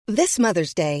This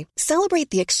Mother's Day, celebrate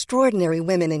the extraordinary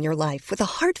women in your life with a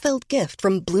heartfelt gift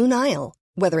from Blue Nile.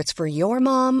 Whether it's for your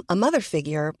mom, a mother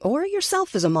figure, or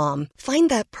yourself as a mom, find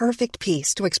that perfect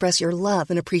piece to express your love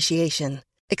and appreciation.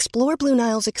 Explore Blue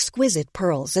Nile's exquisite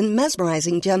pearls and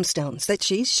mesmerizing gemstones that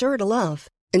she's sure to love.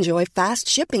 Enjoy fast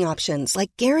shipping options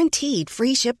like guaranteed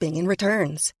free shipping and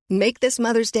returns. Make this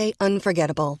Mother's Day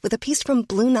unforgettable with a piece from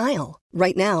Blue Nile.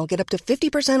 Right now, get up to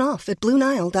 50% off at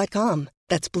BlueNile.com.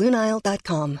 That's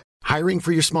BlueNile.com. Hiring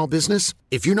for your small business?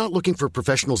 If you're not looking for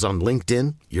professionals on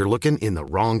LinkedIn, you're looking in the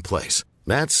wrong place.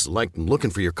 That's like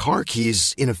looking for your car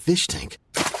keys in a fish tank.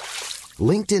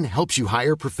 LinkedIn helps you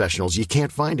hire professionals you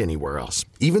can't find anywhere else,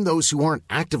 even those who aren't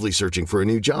actively searching for a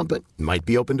new job but might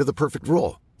be open to the perfect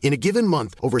role. In a given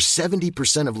month, over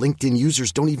 70% of LinkedIn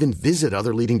users don't even visit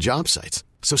other leading job sites.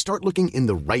 So start looking in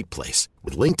the right place.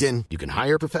 With LinkedIn, you can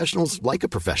hire professionals like a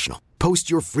professional. Post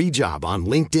your free job on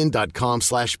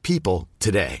linkedin.com/people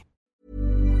today.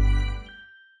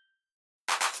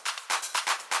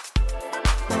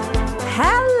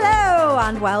 Hello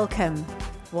and welcome.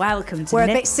 Welcome to We're a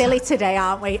Nip bit silly today,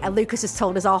 aren't we? And Lucas has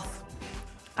told us off.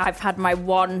 I've had my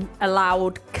one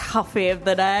allowed coffee of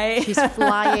the day. She's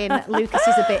flying. Lucas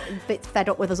is a bit fed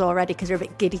up with us already because we're a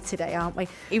bit giddy today, aren't we?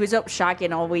 He was up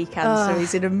shagging all weekend, so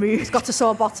he's in a mood. He's got a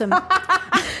sore bottom.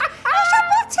 How's your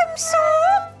bottom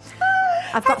sore?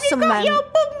 I've got Have you got your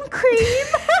bum cream?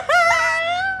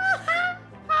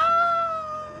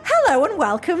 Hello and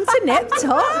welcome to Nip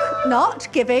Talk,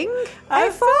 not giving a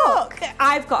fuck.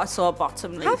 I've got a sore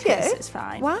bottom, Lucas. Have you? It's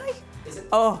fine. Why? Is it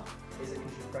Oh. because you're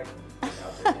pregnant?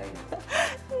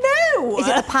 No. Is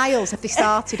it the piles? Have they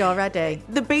started already?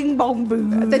 The bing bong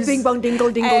booze. The bing bong dingle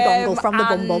dingle dongle from the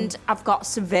bum bum. And I've got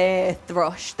severe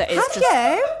thrush that is Have just...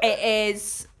 you? It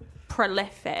is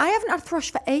prolific. I haven't had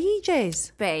thrush for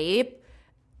ages. Babe,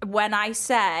 when I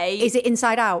say... Is it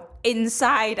inside out?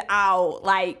 Inside out,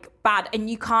 like bad, and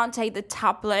you can't take the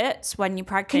tablets when you're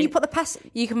pregnant. Can you put the pass?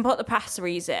 You can put the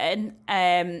passeries in,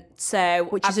 so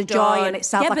Which I've is a joy in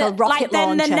itself, like a but, rocket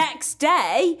then launcher. the next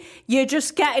day, you're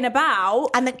just getting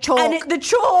about, And the chalk. the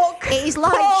chalk. It is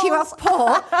like you have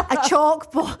put a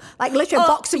chalk, like literally a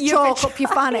box of chalk up your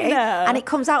fanny, and it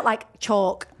comes out like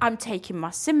chalk. I'm taking my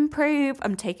Simprove.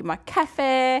 I'm taking my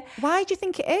Kefi. Why do you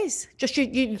think it is? Just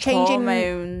you changing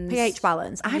Hormones. pH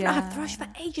balance. I haven't had Yeah. thrush for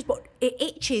ages, but it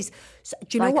itches. So,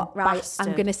 do you Like know a what? Right, bastard.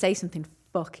 I'm going to say something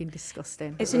fucking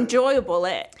disgusting. It's enjoyable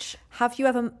itch. Have you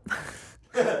ever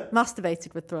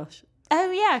masturbated with thrush?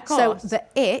 Oh yeah, of So course. the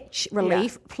itch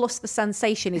relief plus the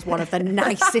sensation is one of the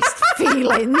nicest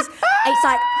feelings.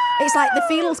 It's like the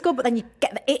feel's good, but then you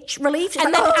get the itch relief. It's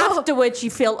and like, then oh, afterwards,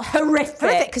 you feel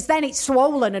horrific. because then it's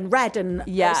swollen and red and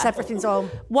Yeah. everything's all.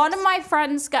 One of my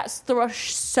friends gets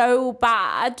thrush so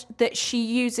bad that she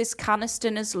uses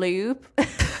Caniston as lube.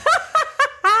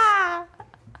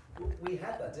 We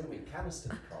had that, didn't we? Caniston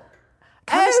cock.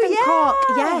 Caniston yeah. cork,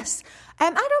 yes. I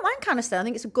don't mind Caniston. I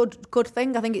think it's a good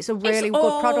thing. I think it's a really It's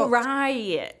good product. all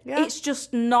right. Yeah. It's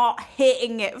just not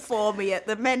hitting it for me at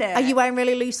the minute. Are you wearing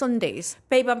really loose undies?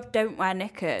 Babe, I don't wear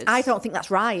knickers. I don't think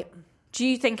that's right. Do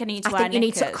you think I need to I wear think you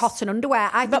need knickers? to cotton underwear.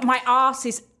 But my arse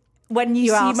is... When you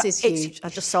your see arse my, is huge. I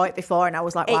just saw it before and I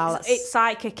was like, wow, It's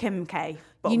like a Kim K.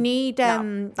 You need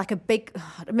like a big.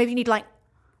 Maybe you need to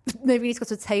go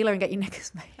to a tailor and get your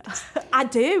knickers made. I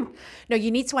do. No, you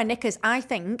need to wear knickers. I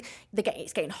think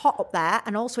it's getting hot up there,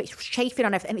 and also it's chafing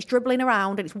on everything, and it's dribbling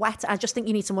around, and it's wet. I just think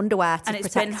you need some underwear to And it's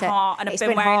protect been hot, and I've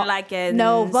been wearing hot. leggings.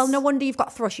 No, well, no wonder you've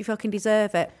got thrush. You fucking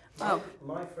deserve it.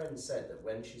 My friend said that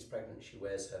when she's pregnant, she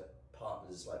wears her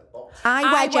partner's like box.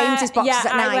 I wear James's boxes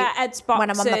at night I wear Ed's boxes when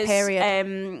I'm on my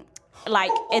period.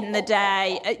 Like in the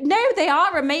day. No, they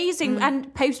are amazing.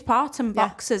 And postpartum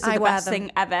boxes are I the wear best them.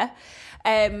 thing ever.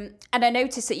 And I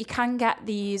noticed that you can get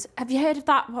these. Have you heard of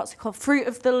that? What's it called? Fruit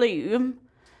of the Loom.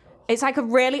 It's like a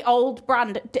really old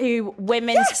brand that do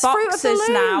women's Yes, Fruit of the boxes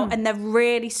now, Loom. and they're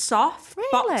really soft Really?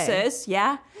 boxes.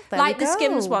 Yeah, There like we the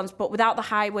Skims go. ones, but without the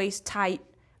high waist tight.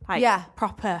 Like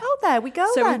proper. Oh, there we go.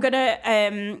 So then. we're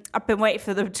gonna. I've been waiting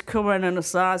for them to come in a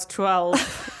size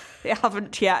 12. They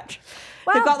haven't yet.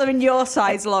 They've got them in your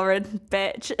size, Lauren,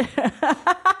 bitch.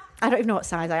 I don't even know what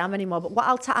size I am anymore.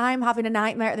 But I'm having a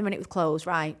nightmare at the minute with clothes,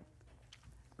 right?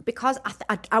 Because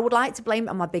I would like to blame it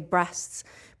on my big breasts,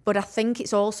 but I think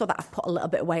it's also that I've put a little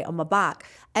bit of weight on my back.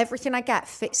 Everything I get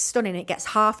fits stunning. It gets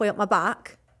halfway up my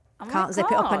back. Can't zip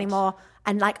it up God. anymore.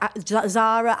 And like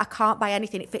Zara, I can't buy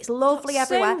anything. It fits lovely That's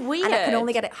so everywhere. And I can weird.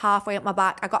 only get it halfway up my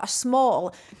back. I got a small,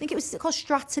 I think it was called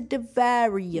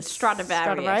Stradivarius.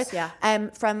 Stradivarius, yeah.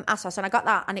 From ASOS. And I got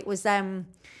that and it was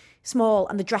small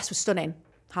and the dress was stunning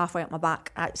halfway up my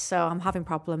back. So I'm having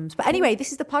problems. But anyway,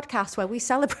 this is the podcast where we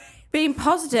celebrate Being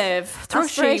positive,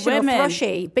 thrushy Aspirational, women.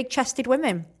 thrushy, big-chested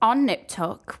women. On Nip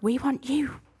Tuck, we want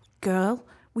you, girl.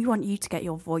 We want you to get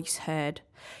your voice heard.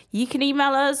 You can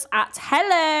email us at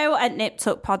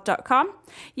hello@niptuckpod.com.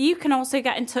 You can also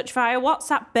get in touch via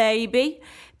WhatsApp, baby.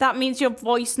 That means your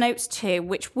voice notes too,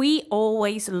 which we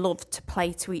always love to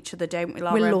play to each other, don't we,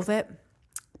 Laura? We love it.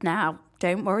 Now,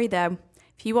 don't worry though.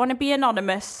 If you want to be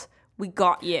anonymous, we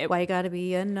got you. Why you gotta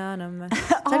be anonymous?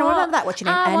 Does anyone remember that? What's your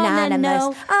name? I wanna Anonymous.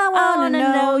 know- I wanna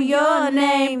know your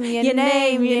name, your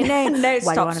name. Why No, do you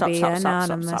stop, wanna stop, be stop, stop.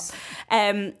 anonymous?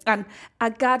 And I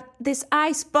got this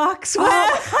ice box. Oh,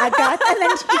 I got, and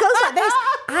then he goes like this.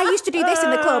 I used to do this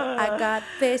in the club. I got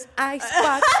this ice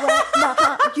box where my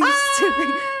heart used to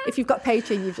be. If you've got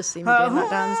Patreon, you've just seen me doing that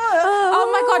dance. Oh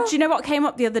my God, do you know what came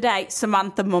up the other day?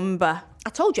 Samantha Mumba.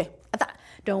 I told you.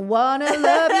 Don't wanna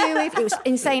love you if it was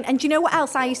insane. And do you know what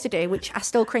else I used to do, which I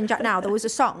still cringe at now? There was a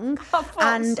song,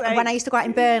 and when I used to go out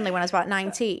in Burnley when I was about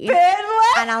 19,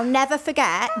 and I'll never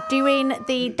forget doing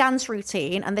the dance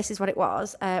routine. And this is what it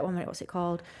was. 1 minute, what's it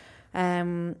called?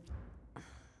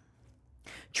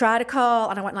 Try to call,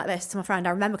 and I went like this to my friend.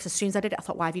 I remember because as soon as I did it, I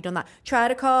thought, why have you done that? Try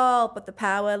to call, but the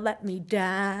power let me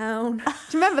down. Do you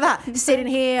remember that? Sitting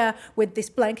here with this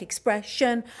blank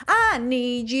expression. I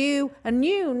need you, and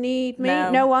you need me.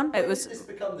 No one. It was. This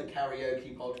become the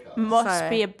karaoke podcast. Must Sorry.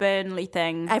 be a Burnley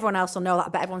thing. Everyone else will know that. I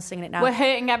bet everyone's singing it now. We're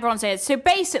hurting everyone's ears. So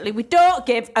basically, we don't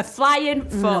give a flying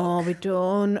fuck. No, we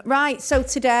don't. Right, so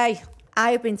today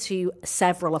I have been to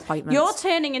several appointments. You're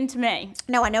turning into me.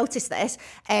 No, I noticed this.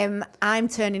 I'm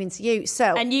turning into you.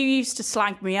 So, And you used to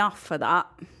slag me off for that.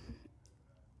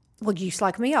 well, you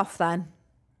slag me off then,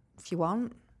 if you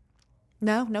want.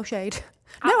 No shade.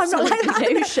 No, I'm not like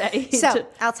Absolutely that. no shade. So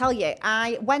I'll tell you,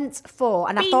 I went for,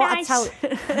 and I Be thought nice. I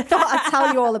thought I'd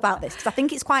tell you all about this because I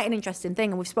think it's quite an interesting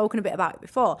thing, and we've spoken a bit about it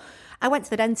before. I went to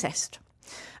the dentist.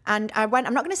 And I'm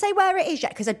not going to say where it is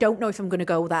yet because I don't know if I'm going to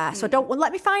go there. So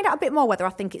let me find out a bit more whether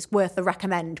I think it's worth the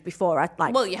recommend before I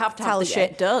Well, you have to have tell the you.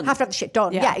 shit done. Have to have the shit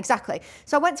done. Yeah. Yeah, exactly.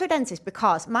 So I went to a dentist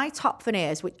because my top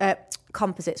veneers,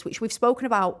 composites, which we've spoken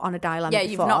about on a dilemma Yeah,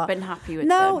 you've before. not been happy with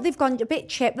No, them. they've gone a bit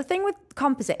chip. The thing with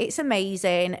composite, it's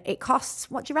amazing. It costs,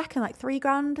 what do you reckon, like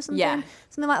 $3,000 or something? Yeah.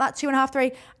 Something like that, 2.5,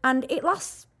 3. And it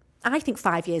lasts, I think,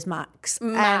 5 years max.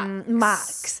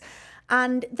 Max.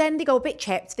 And then they go a bit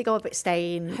chipped, they go a bit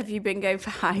stained. Have you been going for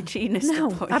hygienist No,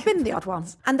 appointments? I've been the odd one.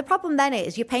 And the problem then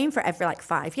is you're paying for it every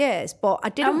 5 years. But I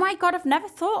Oh didn't. my God, I've never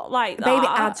thought like that. Baby, it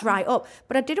adds right up.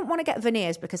 But I didn't want to get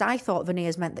veneers because I thought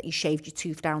veneers meant that you shaved your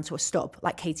tooth down to a stub,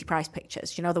 like Katie Price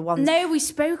pictures. You know, the ones. No, we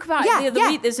spoke about Yeah, it the other yeah.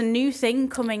 week. There's a new thing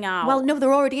coming out. Well, no,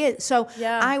 there already is. So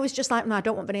Yeah. I was just like, no, I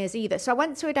don't want veneers either. So I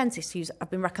went to a dentist who's I've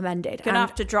been recommended. Gonna and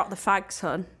have to drop the fags,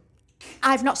 hun.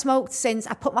 I've not smoked since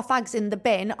I put my fags in the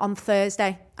bin on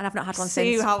Thursday, and I've not had one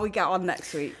See since. how we get on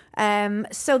next week.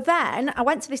 So then I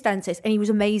went to this dentist, and he was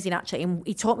amazing actually, and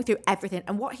he taught me through everything.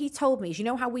 And what he told me is, you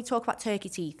know how we talk about turkey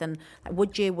teeth and like,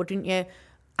 would you, wouldn't you?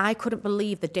 I couldn't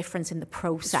believe the difference in the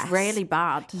process. It's really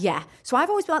bad. Yeah. So I've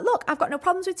always been like, look, I've got no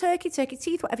problems with turkey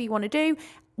teeth, whatever you want to do.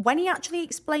 When he actually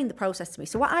explained the process to me,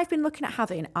 so what I've been looking at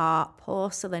having are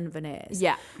porcelain veneers.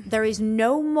 Yeah. There is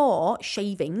no more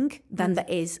shaving than there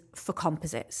is for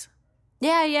composites.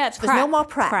 Yeah, yeah. It's There's no more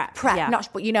prep. yeah.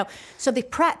 But you know, so the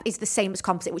prep is the same as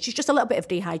composite, which is just a little bit of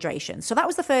dehydration. So that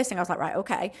was the first thing I was like, right,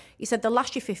 okay. He said they'll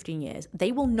last you 15 years.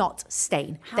 They will not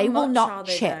stain. They will much not are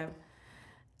they, chip. though?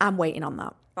 I'm waiting on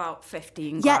that. About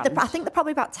 15 Yeah, grand. I think they're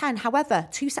probably about 10. However,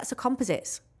 2 sets of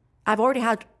composites. I've already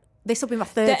had, this will be my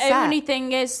third The set. only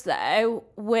thing is, though,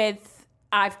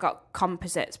 I've got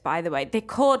composites, by the way. They're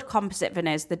called composite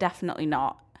veneers. They're definitely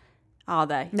not, are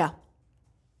they? No.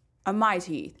 On my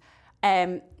teeth.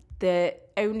 The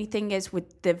only thing is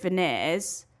with the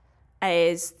veneers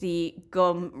is the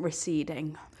gum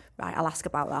receding. Right, I'll ask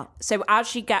about that. So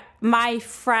as you get my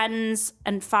friends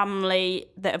and family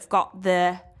that have got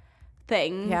the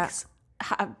things Yeah.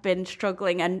 have been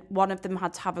struggling, and one of them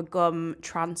had to have a gum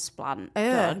transplant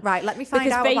done. Right, let me find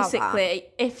because out about that. basically,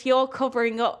 if you're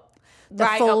covering up The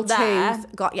right full up there,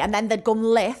 tooth, got you, and then the gum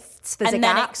lifts, there's and a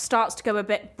then gap. it starts to go a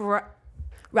bit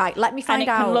Right, let me and find it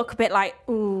out. can look a bit like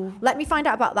ooh. Let me find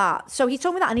out about that. So he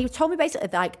told me that, and he told me basically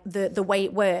like the way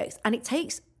it works, and it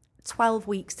takes 12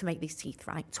 weeks to make these teeth,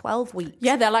 right? 12 weeks.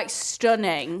 Yeah, they're like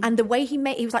stunning. And the way he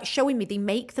was like showing me, they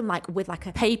make them like with like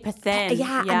a Paper thin.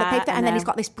 Yeah, and the paper, and then he's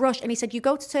got this brush, and he said, "You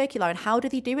go to Turkey, Lauren. How do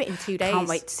they do it in 2 days?" Can't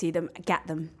wait to see them. Get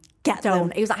them. get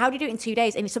done. He was like, how do you do it in 2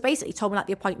 days? And so basically he told me like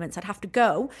the appointments. I'd have to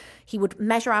go. He would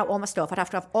measure out all my stuff. I'd have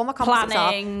to have all my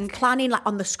composites planning like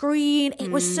on the screen. It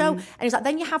was so, and he's like,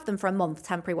 then you have them for a month,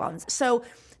 temporary ones. So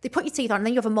they put your teeth on and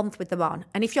then you have a month with them on.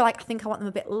 And if you're like, I think I want them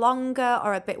a bit longer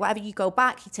or a bit whatever, you go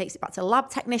back, he takes it back to the lab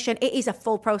technician. It is a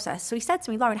full process. So he said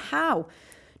to me, Lauren, how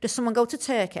does someone go to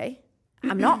Turkey?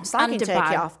 I'm not slagging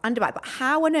Turkey off, and Dubai, but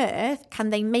how on earth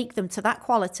can they make them to that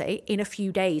quality in a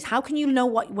few days? How can you know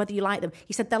whether you like them?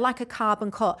 He said they're like a carbon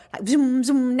cut, like zoom,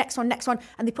 zoom, next one,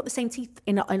 and they put the same teeth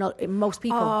in most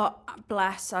people. Oh,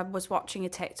 bless. I was watching a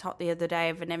TikTok the other day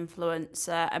of an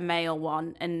influencer, a male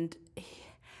one, and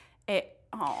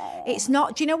it's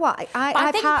not. Do you know what?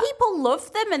 I think people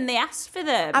love them and they ask for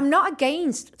them. I'm not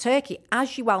against Turkey,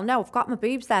 as you well know. I've got my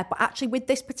boobs there, but actually with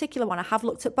this particular one, I have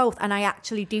looked at both, and I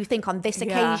actually do think on this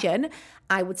occasion,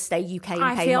 I would stay UK and pay more.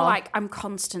 I feel like I'm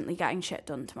constantly getting shit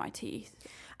done to my teeth.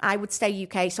 I would stay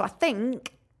UK, so I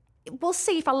think we'll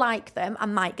see if I like them. I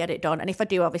might get it done, and if I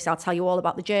do, obviously I'll tell you all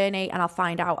about the journey, and I'll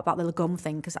find out about the gum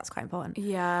thing because that's quite important.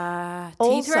 Yeah,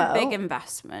 also, teeth are a big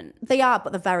investment. They are,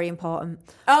 but they're very important.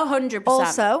 Oh, 100%.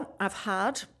 Also, I've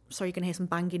had. Sorry, you're gonna hear some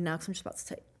banging now because I'm just about to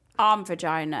take arm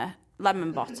vagina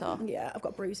lemon bottle. Yeah, I've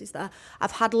got bruises there.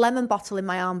 I've had lemon bottle in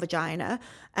my arm vagina,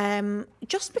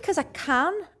 just because I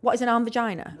can. What is an arm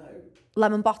vagina? No.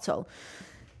 Lemon bottle.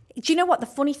 Do you know what the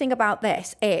funny thing about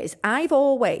this is? I've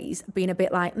always been a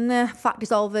bit like, nah, fat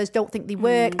dissolvers, don't think they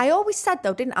work. I always said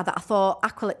though, didn't I, that I thought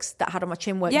acrylics that I had on my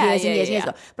chin worked years and years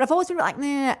ago. But I've always been like,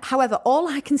 nah. However, all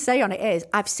I can say on it is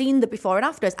I've seen the before and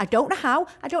afters. I don't know how,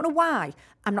 I don't know why.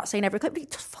 I'm not saying every clip, but it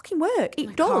does fucking work.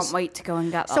 It does. I can't wait to go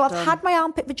and get that So done. I've had my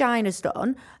armpit vaginas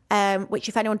done, which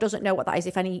if anyone doesn't know what that is,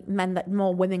 if any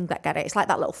more women that get it, it's like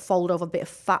that little fold over bit of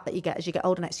fat that you get as you get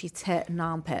older next to your tit and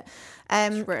armpit.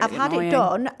 Really I've had annoying. it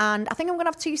done, and I think I'm going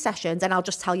to have 2 sessions, and I'll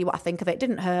just tell you what I think of it. It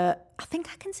didn't hurt. I think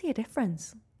I can see a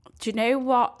difference. Do you know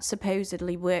what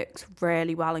supposedly works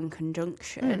really well in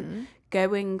conjunction?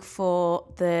 Going for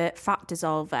the fat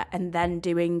dissolver and then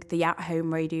doing the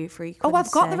at-home radio frequency. Oh,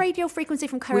 I've got the radio frequency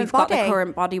from Current We've Body. got the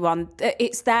Current Body one.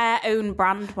 It's their own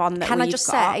brand one that Can we've I just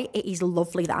got. say, it is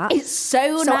lovely that. It's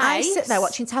so nice. I sit there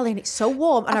watching telly and it's so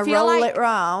warm and I feel roll like- it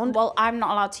round. Well, I'm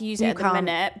not allowed to use it You at the can't.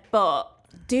 minute, but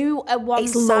do a one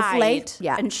It's side lovely.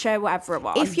 Yeah. and show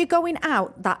everyone. If you're going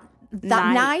out that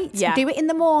night, do it in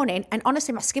the morning. And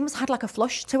honestly, my skin had like a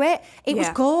flush to it. It was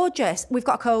gorgeous. We've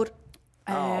got a code.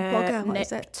 Bugger. What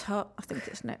is it? Tuck. I think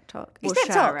it's Nip Tuck. We'll It's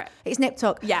Nip share Tuck. it. It's Nip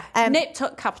Tuck. Yeah, Nip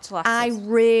Tuck capital letters. I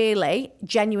really,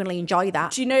 genuinely enjoy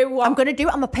that. Do you know what? I'm going to do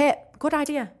it on my pit. Good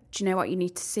idea. Do you know what you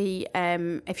need to see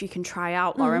if you can try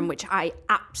out, Lauren, which I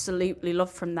absolutely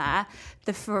love from there?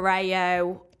 The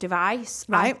Foreo device.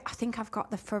 Right. I think I've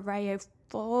got the Foreo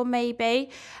 4 maybe.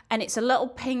 And it's a little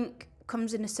pink,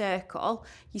 comes in a circle.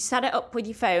 You set it up with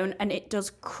your phone and it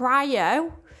does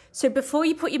cryo. So before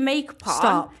you put your makeup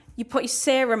on, you put your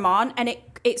serum on and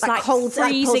it's like cold,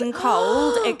 freezing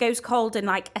cold. It goes cold in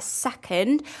like a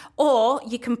second. Or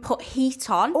you can put heat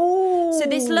on. Ooh. So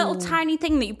this little tiny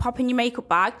thing that you pop in your makeup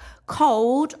bag,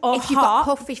 cold or If you've got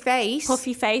hot, puffy face,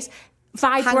 vibrates.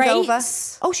 hangover.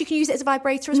 Oh, she can use it as a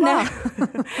vibrator as well.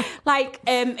 No. Like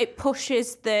it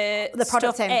pushes the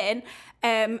product stuff in.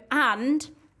 And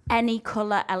any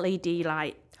colour LED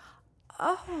light.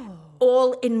 Oh.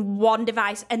 All in one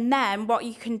device. And then what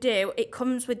you can do, it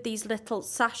comes with these little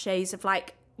sachets of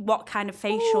like what kind of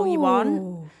facial you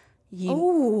want.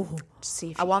 See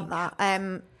if I you want can-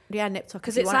 that. Yeah, Nip Tuck.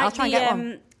 Because If you it's want, I'll like try and get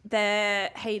one. the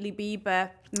Hailey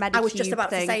Bieber Medicube I was just about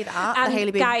to thing. say that, the And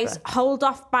Hailey Bieber. guys, hold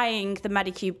off buying the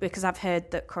Medicube because I've heard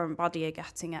that Current Body are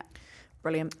getting it.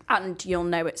 Brilliant. And you'll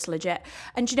know it's legit.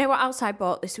 And do you know what else I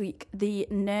bought this week? The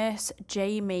Nurse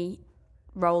Jamie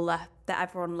roller that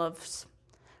everyone loves.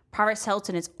 Paris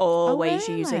Hilton is always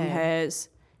really? using hers.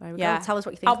 There we go. Tell us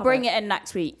what you think I'll of bring it. it in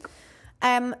next week.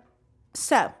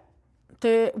 So,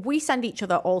 we send each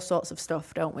other all sorts of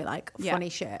stuff, don't we? Like funny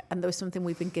shit. And there was something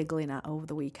we've been giggling at over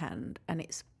the weekend, and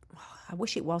it's, I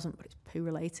wish it wasn't, but it's poo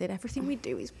related. Everything we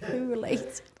do is poo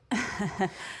related.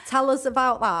 Tell us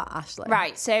about that, Ashley.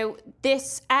 Right, so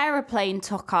this aeroplane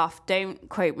took off. Don't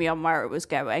quote me on where it was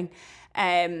going.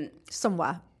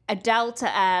 Somewhere. A Delta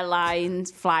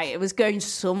Airlines flight. It was going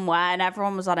somewhere and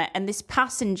everyone was on it. And this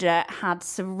passenger had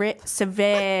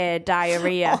severe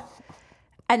diarrhea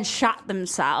and shat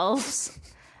themselves.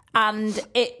 And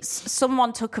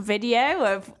someone took a video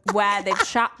of where they'd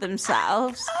shat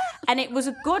themselves. And it was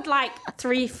a good,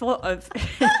 3 foot of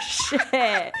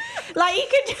shit. Like, you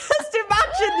could just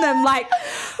imagine them,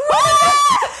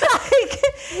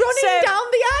 Running down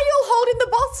the aisle, holding the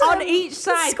bottom. on each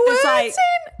side, Squirting. there's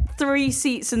 3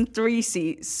 seats and 3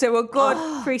 seats. So a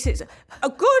good 3 seats. A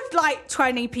good, like,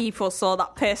 20 people saw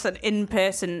that person in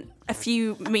person a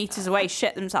few meters away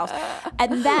shit themselves.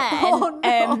 And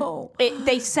then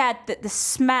they said that the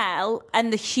smell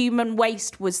and the human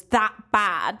waste was that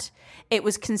bad, it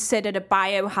was considered a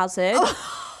biohazard.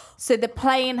 So the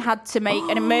plane had to make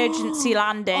an emergency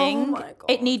landing. Oh my God.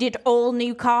 It needed all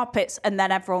new carpets, and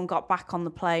then everyone got back on the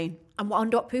plane. And what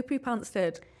under what Poo-Poo Pants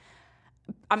did?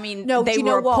 I mean, No, they do you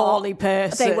were know a what? poorly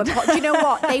person. They were. Do you know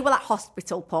what? They were like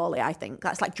hospital poorly. I think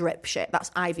that's like drip shit.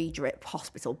 That's IV drip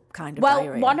hospital kind of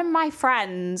diarrhea. One of my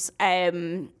friends,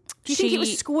 do you think it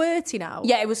was squirting out?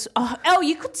 Yeah, it was. Oh,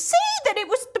 you could see that it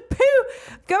was the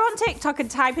poo. Go on TikTok and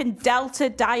type in Delta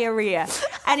diarrhea.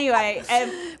 Anyway,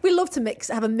 we love to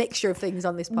have a mixture of things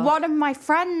on this podcast. one of my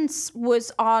friends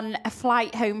was on a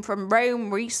flight home from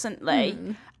Rome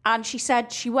recently. And she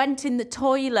said she went in the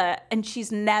toilet and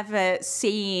she's never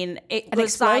seen it. An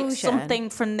was like explosion. something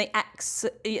from The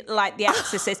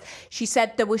Exorcist. She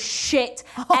said there was shit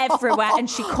everywhere and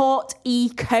she caught E.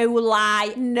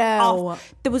 coli. No.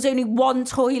 off. There was only one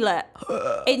toilet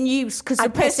in use because the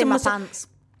I'd piss in person my was. pants.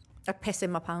 I'd piss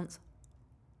in my pants.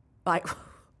 Like,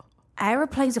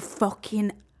 Aeroplanes are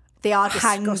fucking. they are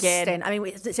Hanging. disgusting. I mean,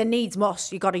 it's a needs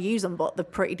must. You got to use them, but they're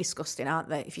pretty disgusting, aren't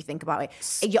they? If you think about it,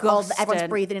 everyone's Disgusting.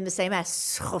 breathing in the same air.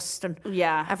 Disgusting.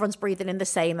 Yeah. Everyone's breathing in the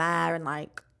same air, and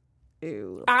like,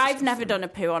 ew. I've never done a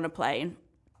poo on a plane.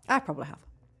 I probably have.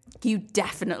 You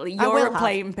definitely. I You're will a have.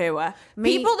 plane pooer.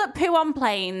 Me- People that poo on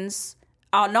planes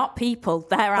are not people.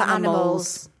 They're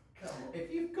animals.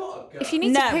 If you've got a go. If you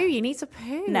need No. to poo, you need to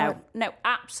poo. No,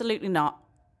 absolutely not.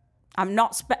 I'm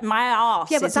not. My arse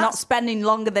Yeah, but is not that's- spending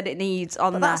longer than it needs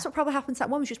on But there. that's what probably happened to that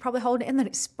woman. She was probably holding it in, then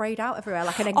it sprayed out everywhere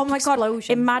like an Oh my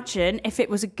explosion. God, imagine if it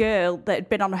was a girl that had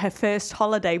been on her first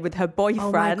holiday with her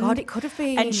boyfriend. God, it could have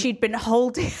been. And she'd been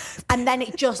holding. And then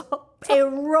it just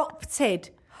erupted.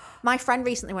 My friend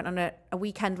recently went on a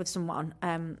weekend with someone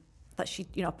that she,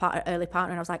 early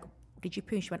partner, and I was like, "Did you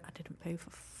poo?" And she went, "I didn't poo for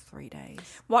 3 days."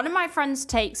 One of my friends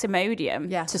takes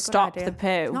Imodium Yeah, to it's a good stop idea. the poo.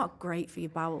 It's not great for your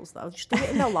bowels though. Just do it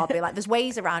in the lobby. Like, there's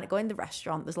ways around it. Go in the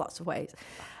restaurant. There's lots of ways.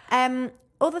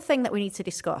 Other thing that we need to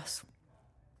discuss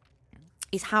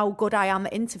is how good I am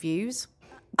at interviews.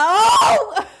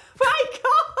 Oh my God!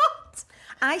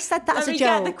 I said that Let as a me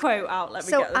joke. get the quote out. Let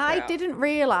me So get the quote I out. didn't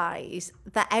realise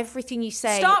that everything you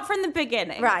say. Start from the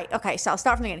beginning. Right, okay, so I'll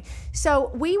start from the beginning.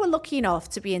 So we were lucky enough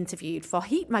to be interviewed for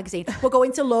Heat magazine. We're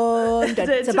going to London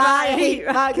to buy a Heat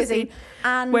magazine.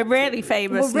 And We're really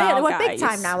famous now, We're big guys.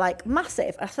 time now, like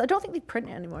massive. I don't think they print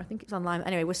it anymore. I think it's online.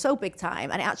 Anyway, we're so big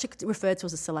time. And it actually referred to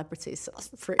us as celebrities, so that's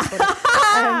pretty funny.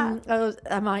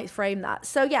 I might frame that.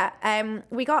 So yeah,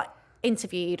 we got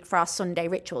interviewed for our Sunday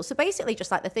rituals. So basically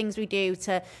just like the things we do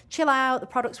to chill out, the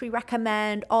products we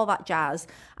recommend, all that jazz.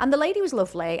 And the lady was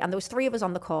lovely, and there was 3 of us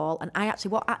on the call. And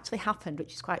what actually happened,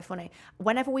 which is quite funny,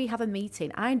 whenever we have a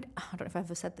meeting, I don't know if I've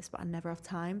ever said this, but I never have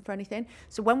time for anything.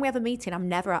 So when we have a meeting, I'm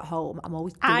never at home. I'm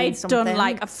always doing I've something. done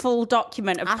like a full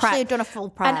document of Ashley prep. had done a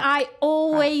full prep. And I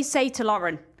always say to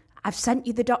Lauren, I've sent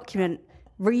you the document,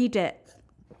 read it.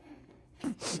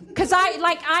 Because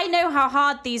I know how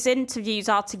hard these interviews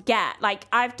are to get. Like,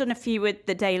 I've done a few with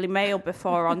the Daily Mail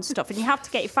before on stuff, and you have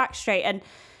to get your facts straight. And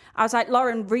I was like,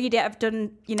 Lauren, read it. I've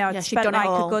done, I've she'd spent done it like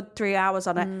all. a good 3 hours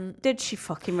on it. Did she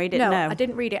fucking read it? No, No. I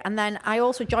didn't read it. And then I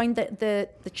also joined the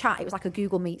chat. It was like a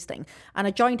Google Meets thing. And I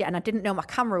joined it and I didn't know my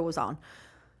camera was on.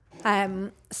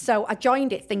 So I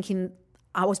joined it thinking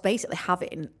I was basically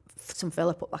having some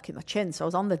fillip up back in my chin. So I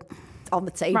was on the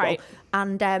table. Right.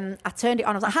 And I turned it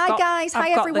on. I was like, hi guys, hi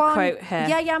I've got the everyone. quote here.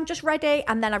 Yeah, I'm just ready.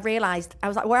 And then I realised, I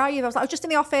was like, where are you? I was like, I was just in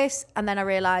the office. And then I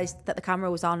realised that the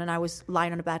camera was on and I was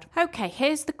lying on a bed. Okay,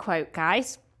 here's the quote,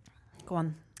 guys. Go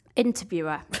on.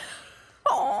 Interviewer.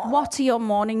 What are your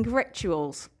morning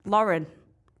rituals? Lauren,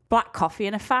 black coffee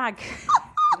and a fag.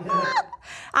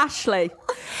 Ashley.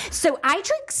 So I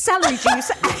drink celery juice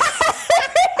every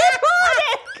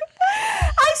morning.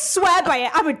 I swear by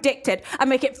it. I'm addicted. I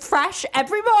make it fresh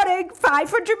every morning,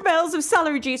 500 mils of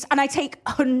celery juice, and I take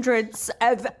hundreds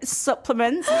of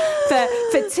supplements for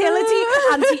fertility,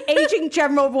 anti-aging,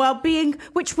 general well-being,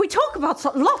 which we talk about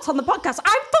a lot on the podcast.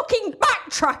 I'm fucking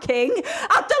backtracking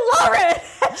after Lauren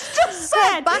has just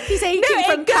said. Her back is aching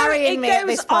from carrying me at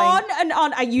this point. It goes on and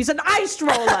on. I use an ice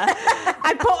roller.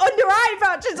 I put under eye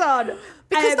patches on.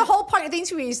 Because the whole point of the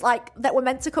interview is like that we're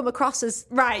meant to come across as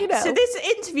Right. So this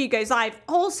interview goes live.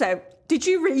 Also, did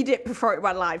you read it before it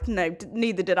went live? No,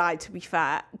 neither did I, to be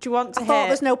fair. Do you want to I hear thought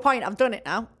there's no point. I've done it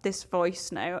now. this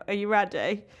voice note? Are you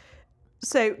ready?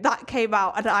 So that came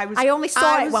out and I only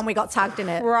saw it when we got tagged in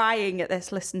it. crying at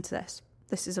this. Listen to this.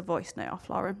 This is a voice note off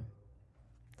Lauren.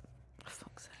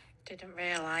 Didn't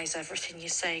realise everything you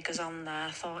say goes on there.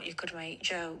 Thought you could make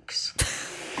jokes.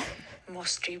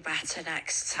 Must do better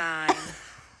next time.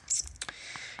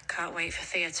 Can't wait for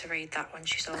Thea to read that when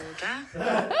she's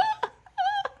older.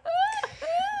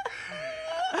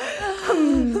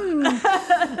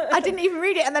 I didn't even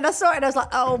read it, and then I saw it and I was like,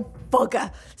 oh,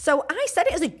 bugger. So I said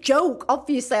it as a joke.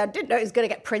 Obviously, I didn't know it was going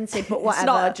to get printed, but whatever. It's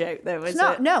not a joke, though, is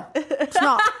it? No, it's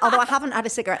not. Although I haven't had a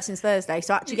cigarette since Thursday,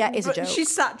 so actually, yeah, it is a joke.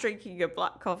 She's sat drinking a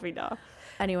black coffee now.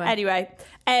 Anyway,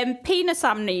 penis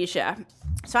amnesia.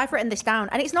 so I've written this down,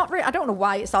 and it's not really, I don't know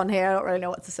why it's on here. I don't really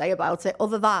know what to say about it,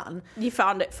 other than You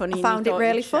found it funny. I found it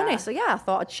really funny. So yeah, I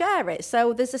thought I'd share it.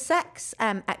 So there's a sex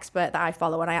expert that I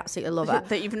follow, and I absolutely love her.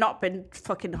 that you've not been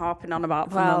fucking harping on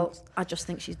about for Well, months. I just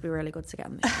think she'd be really good to get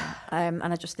on this show. And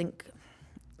I just think,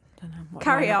 I don't know. What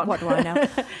Carry do I know? on. What do I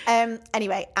know?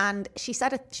 Anyway, and she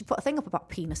said she put a thing up about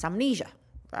penis amnesia,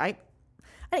 right?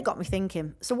 And it got me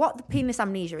thinking. So what the penis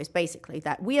amnesia is basically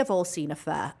that we have all seen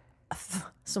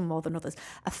some more than others,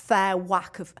 a fair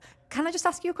whack of... Can I just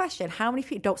ask you a question? How many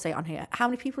people... Don't say it on here. How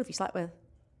many people have you slept with?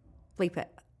 Bleep it.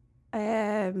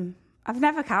 I've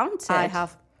never counted. I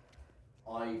have.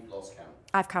 I've lost count.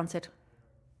 I've counted.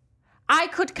 I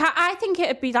could count. I think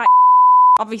it'd be like...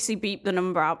 Obviously beep the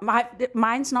number out.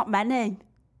 Mine's not many.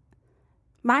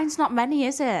 Mine's not many,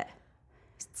 is it?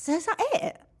 Is that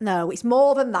it? No, it's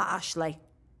more than that, Ashley.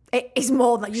 It is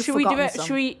more than that. You've Should we do forgotten it? some.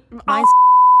 Should we... Mine's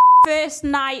First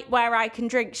night where I can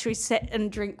drink, should we sit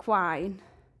and drink wine?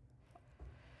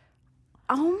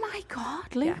 Oh my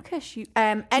God, Lucas, you...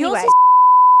 anyway.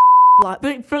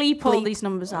 Bleep all these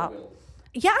numbers out.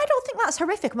 Yeah, I don't think that's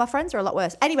horrific. My friends are a lot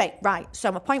worse. Anyway, right.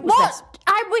 So my point was this. What?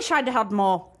 I wish I'd had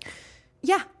more.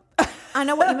 Yeah, I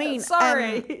know what you mean.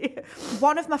 Sorry.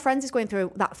 One of my friends is going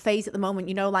through that phase at the moment,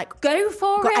 you know, like... Go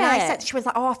for it. And I said, she was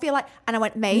like, oh, I feel like... And I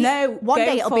went, mate, No, one go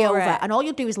day it'll be for over. it. And all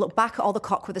you'll do is look back at all the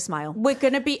cock with a smile. We're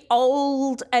going to be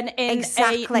old and in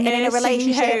Exactly. a And in a nursing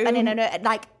relationship home. and in a...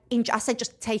 Like, I said,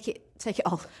 just take it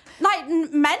all. Like,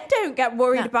 men don't get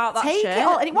worried about that Take shit. it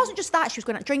all. And it wasn't just that. She was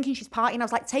going out drinking, she's partying. I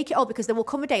was like, take it all, because there will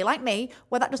come a day like me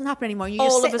where that doesn't happen anymore. And you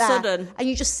just All sit of a there, sudden. And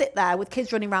you just sit there with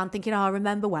kids running around thinking, oh, I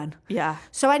remember when. Yeah.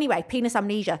 So anyway, penis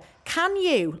amnesia. Can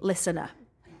you, listener,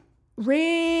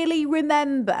 really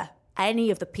remember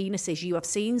any of the penises you have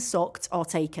seen, sucked or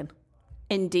taken?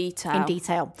 In detail. In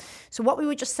detail. So what we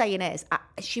were just saying is,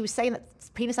 she was saying that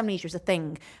penis amnesia is a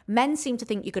thing. Men seem to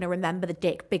think you're going to remember the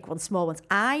dick, big ones, small ones.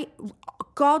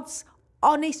 God's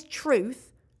honest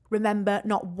truth, remember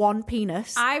not one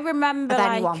penis. I remember, of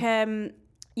like, anyone.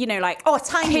 you know, like, Oh, a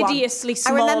tiny one. hideously I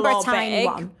small remember a or tiny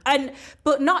big. one.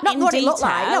 But not in what it detail. looked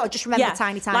like. No, I just remember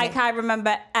tiny. Like, I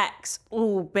remember X,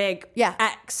 ooh, big. Yeah.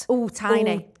 X. Ooh,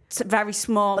 tiny. Very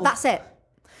small. But that's it.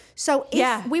 So if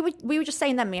Yeah. we were just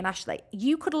saying then, me and Ashley,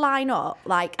 you could line up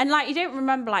like And, like, you don't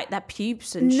remember, like, their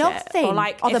pubes and nothing. shit. Or,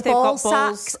 like, or if the they've ball got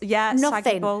balls. sacks. Yeah, saggy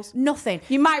Nothing. balls. Nothing.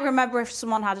 You might remember if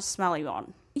someone had a smelly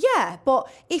one. Yeah, but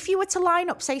if you were to line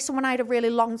up, say someone I had a really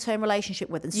long-term relationship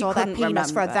with and saw their couldn't penis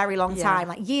for a remember. very long Yeah. time,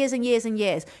 like years and years and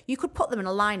years, you could put them in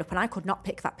a lineup and I could not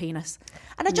pick that penis.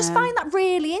 And I just find that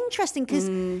really interesting because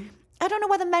I don't know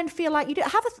whether men feel like you do.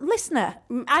 Have a listener.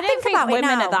 I don't think about it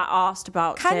women now. are that arsed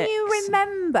about Can dicks. you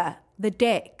remember the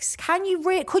dicks? Can you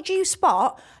could you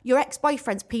spot your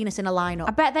ex-boyfriend's penis in a lineup?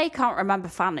 I bet they can't remember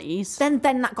fannies. Then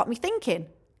that got me thinking,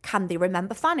 can they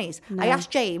remember fannies? I asked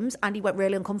James and he went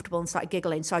really uncomfortable and started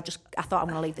giggling. So I thought I'm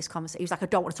going to leave this conversation. He was like, I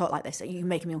don't want to talk like this. You're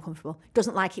making me uncomfortable.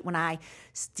 Doesn't like it when I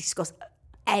discuss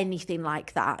anything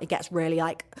like that. It gets really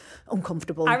like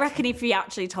uncomfortable. I reckon if he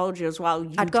actually told you as well,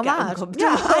 you'd I'd go get mad. uncomfortable.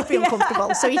 Yeah, I'd be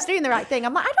uncomfortable. So he's doing the right thing.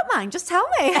 I'm like, I don't mind. Just tell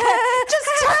me. just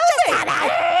tell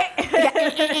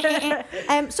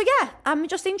me. So yeah, I'm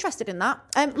just interested in that.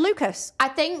 Lucas. I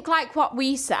think like what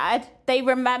we said, they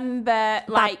remember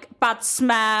like bad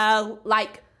smell,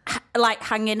 like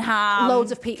hanging ham.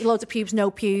 Loads of pubes,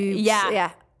 no pubes.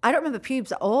 Yeah. I don't remember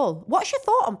pubes at all. What's your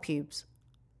thought on pubes?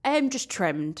 Just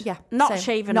trimmed. Yeah. Not same.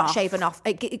 shaven off. Not shaven off.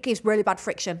 It gives really bad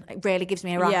friction. It really gives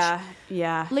me a rash.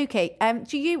 Yeah. Lukey,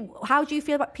 how do you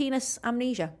feel about penis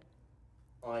amnesia?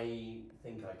 I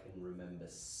think I can remember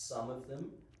some of them,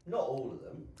 not all of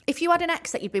them. If you had an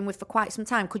ex that you'd been with for quite some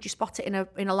time, could you spot it in a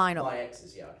lineup? My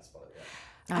exes, yeah, I can spot it.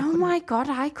 Yeah. Oh my God,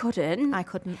 I couldn't. I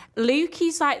couldn't.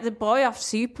 Lukey's like the boy off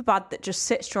Superbad that just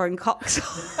sits drawing cocks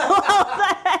all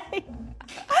day.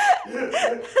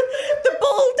 The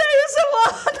bulldozer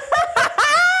one.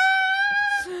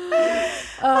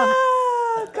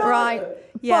 God. Right.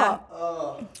 Yeah.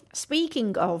 But,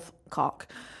 speaking of cock,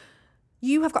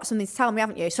 you have got something to tell me,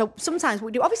 haven't you? So sometimes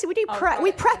we do. Obviously, we do prep.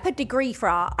 We prep a degree for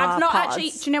our I've not pods.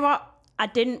 actually. Do you know what? I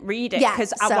didn't read it Yeah,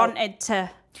 because I so- wanted to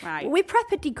Right. We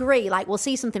prep a degree, like we'll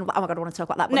see something, oh my God, I want to talk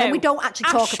about that. But then we don't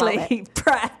actually talk about it.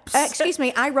 Preps. Excuse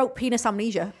me, I wrote penis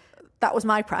amnesia. That was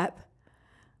my prep.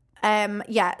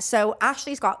 So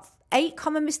Ashley's got 8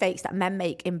 common mistakes that men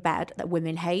make in bed that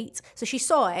women hate. So she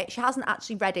saw it. She hasn't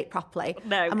actually read it properly.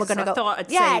 No, and we're gonna I thought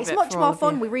I'd yeah, save it's it much for more all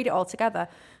fun. of you. We read it all together.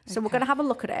 So we're going to have a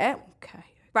look at it. Okay.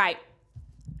 Right.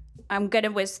 I'm going to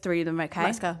whiz through them, okay?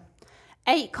 Let's go.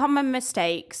 8 common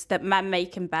mistakes that men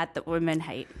make in bed that women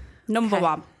hate. Number Okay.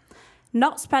 1,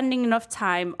 not spending enough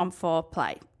time on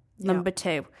foreplay. Number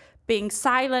 2, being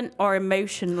silent or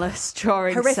emotionless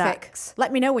during Horrific. sex.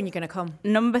 Let me know when you're going to come.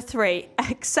 Number 3,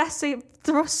 excessive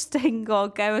thrusting or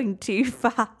going too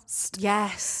fast.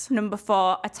 Yes. Number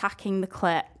 4, attacking the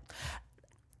clit.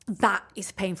 That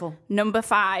is painful. Number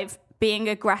 5, being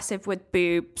aggressive with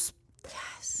boobs.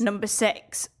 Yes. Number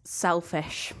 6,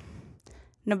 selfish.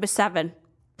 Number 7,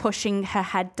 pushing her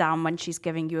head down when she's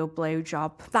giving you a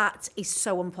blowjob. That is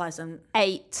so unpleasant.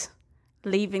 8,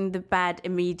 leaving the bed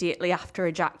immediately after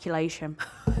ejaculation.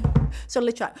 So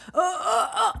literally,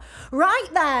 right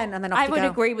then. And then off I you would go.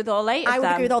 agree with all 8 of I would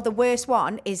them. agree with all. The worst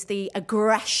one is the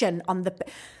aggression on the...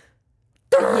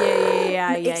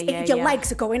 Yeah. Your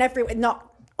legs are going everywhere. Not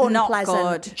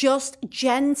unpleasant. good. Just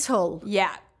gentle.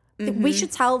 Yeah. We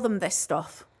should tell them this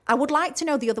stuff. I would like to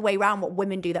know the other way around, what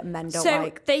women do that men don't So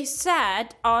like. they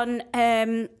said on,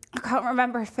 I can't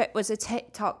remember if it was a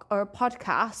TikTok or a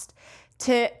podcast,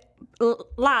 to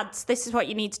lads, this is what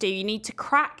you need to do. You need to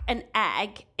crack an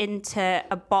egg into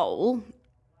a bowl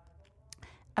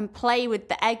and play with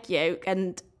the egg yolk,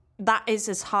 and that is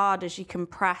as hard as you can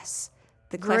press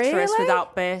the clitoris Really?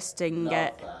 without bursting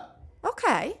it.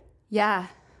 Okay. Yeah.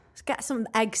 Let's get some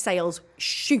egg sales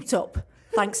shoot up.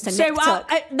 Thanks to So Nick Tuck.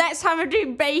 next time I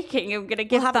do baking, I'm going to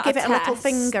give We'll that give it a little test.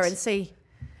 finger and see.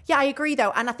 Yeah, I agree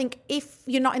though. And I think if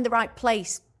you're not in the right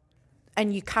place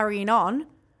and you're carrying on,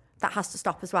 that has to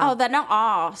stop as well. Oh, they're not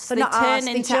arse. They not turn arse,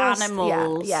 they into just-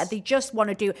 animals. Yeah, they just want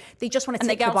to do. They just want to And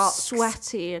they tick the get box.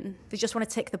 sweaty and... They just want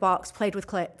to tick the box. Played with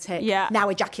clit. Tick. Yeah. Now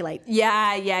ejaculate.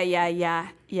 Yeah.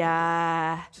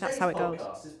 That's how it goes. Today's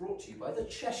podcast is brought to you by the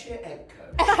Cheshire Egg Co.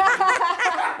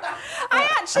 I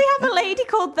actually have a lady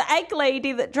called the Egg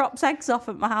Lady that drops eggs off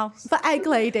at my house. The egg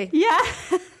lady. Yeah.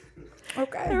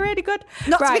 Okay. They're really good.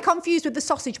 Not to be Right. confused with the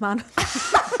sausage man.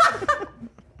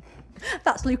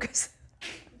 That's Lucas.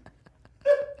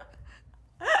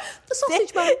 The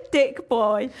sausage man. Dick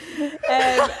boy.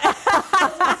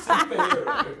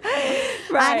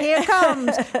 And here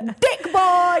comes Dick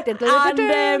Boy. And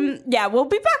we'll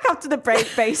be back after the break,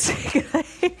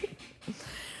 basically.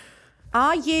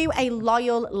 Are you a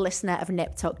loyal listener of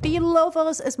Nip Tuck? Do you love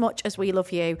us as much as we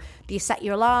love you? Do you set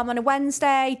your alarm on a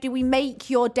Wednesday? Do we make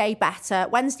your day better?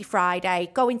 Wednesday,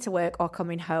 Friday, going to work or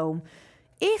coming home?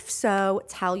 If so,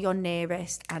 tell your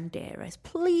nearest and dearest.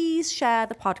 Please share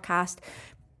the podcast.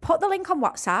 Put the link on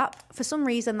WhatsApp. For some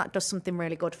reason, that does something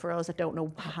really good for us. I don't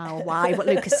know how, why, but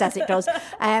Lucas says it does.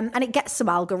 And it gets some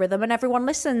algorithm and everyone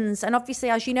listens. And obviously,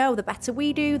 as you know, the better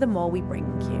we do, the more we bring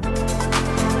you.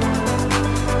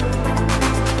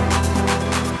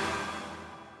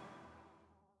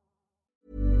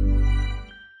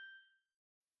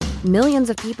 Millions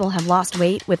of people have lost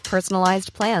weight with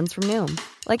personalized plans from Noom.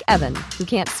 Like Evan, who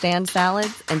can't stand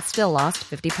salads and still lost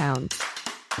 50 pounds.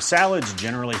 Salads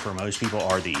generally for most people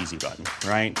are the easy button,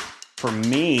 right? For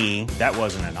me, that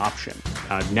wasn't an option.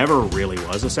 I never really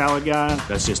was a salad guy.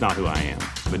 That's just not who I am.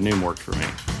 But Noom worked for me.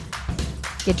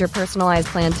 Get your personalized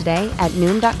plan today at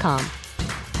Noom.com.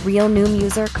 Real Noom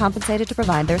user compensated to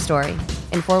provide their story.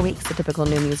 In 4 weeks, the typical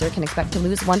Noom user can expect to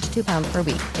lose 1 to 2 pounds per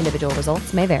week. Individual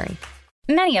results may vary.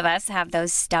 Many of us have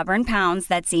those stubborn pounds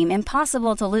that seem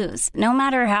impossible to lose, no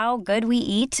matter how good we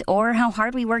eat or how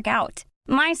hard we work out.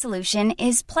 My solution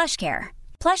is PlushCare.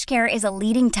 PlushCare is a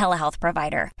leading telehealth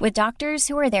provider with doctors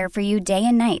who are there for you day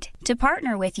and night to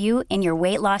partner with you in your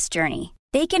weight loss journey.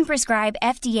 They can prescribe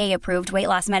FDA-approved weight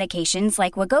loss medications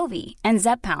like Wegovy and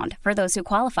Zepbound for those who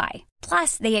qualify.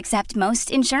 Plus, they accept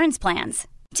most insurance plans.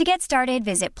 To get started,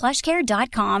 visit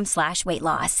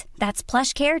plushcare.com/weightloss. That's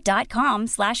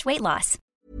plushcare.com/weightloss.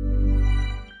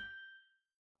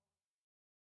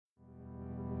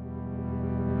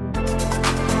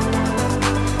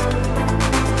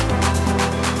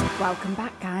 Welcome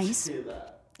back, guys.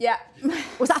 Yeah.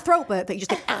 Was that a throat burp that you just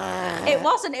did? It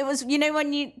wasn't. It was, you know,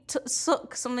 when you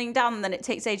suck something down and then it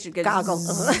takes ages to go. Gargle.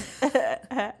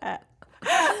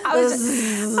 I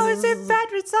was in bed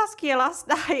with Saskia last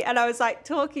night and I was like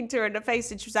talking to her in the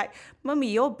face and she was like,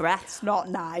 Mummy, your breath's not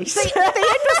nice. Thea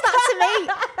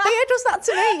does that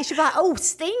to me. She's like, oh,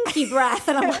 stinky breath.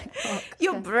 And I'm like, fuck.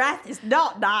 Your breath is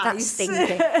not nice. That's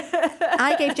stinky.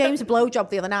 I gave James a blowjob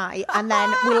the other night and then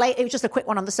it was just a quick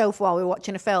one on the sofa while we were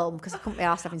watching a film because I couldn't be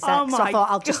arsed having sex. Oh so I thought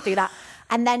I'll just do that.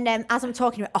 And then as I'm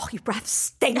talking to her, oh, your breath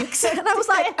stinks. And I was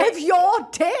like, of your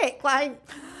dick. Like,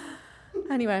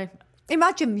 anyway,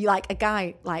 imagine like a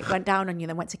guy like went down on you and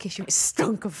then went to kiss you and it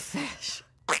stunk of fish.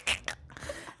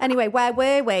 Anyway, where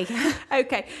were we?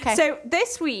 Okay. So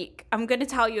this week, I'm going to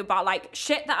tell you about like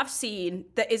shit that I've seen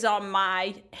that is on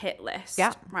my hit list.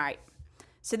 Yeah. Right.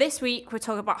 So this week, we're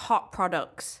talking about hot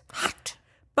products. Hot.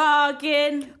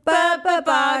 Bargain,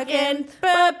 bargain,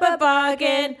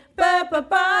 bargain,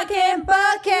 bargain,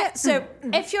 bucket. So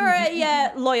if you're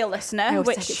a loyal listener,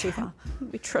 take it too far.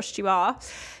 we trust you are,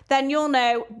 then you'll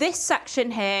know this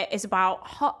section here is about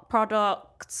hot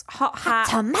products, hot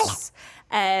hats,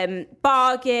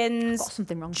 bargains, Got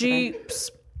something wrong today.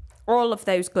 dupes, all of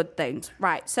those good things.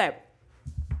 Right, so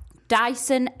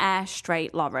Dyson Air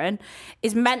Straight, Lauren,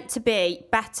 is meant to be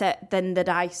better than the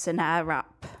Dyson Airwrap.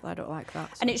 I don't like that.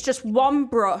 And it's just one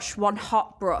brush, one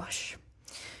hot brush.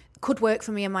 Could work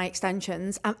for me and my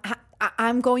extensions.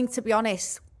 I'm going to be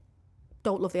honest,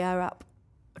 don't love the Airwrap.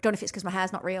 I don't know if it's because my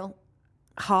hair's not real.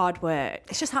 Hard work.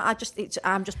 It's just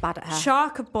I'm just bad at hair.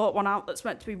 Shark have bought one out that's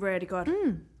meant to be really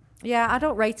good. Yeah, I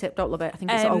don't rate it. Don't love it. I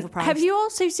think it's overpriced. Have you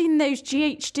also seen those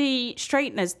GHD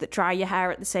straighteners that dry your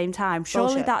hair at the same time? Surely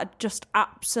Bullshit. that'd just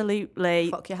absolutely...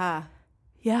 Fuck your hair.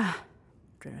 Yeah.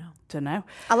 Don't know.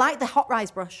 I like the hot rise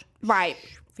brush. Right.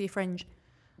 For your fringe.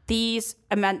 These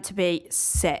are meant to be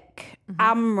sick.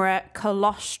 Amra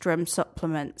colostrum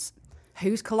supplements.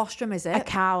 Whose colostrum is it? A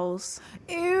cow's.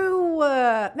 Ew.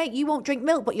 Mate, you won't drink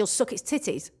milk, but you'll suck its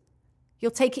titties. You'll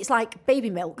take its like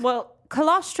baby milk. Well,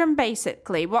 colostrum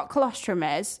basically, what colostrum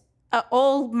is, are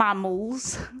all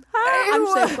mammals. I'm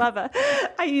so clever.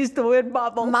 I used the word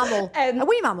mammal. Mammal. Are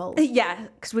we mammals? Yeah,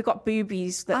 because we've got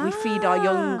boobies that we feed our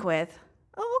young with.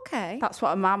 Oh, okay. That's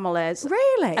what a mammal is.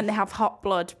 Really? And they have hot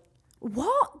blood.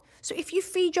 What? So if you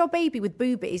feed your baby with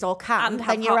boobies or can, And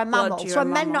have then you're a hot blood, mammal. you're So a are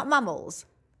men mammal. not mammals?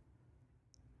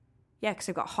 Yeah, because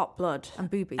they've got hot blood. And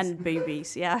boobies. And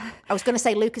boobies, yeah. I was going to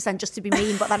say Lucas then just to be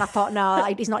mean, but then I thought, no,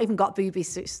 he's not even got boobies,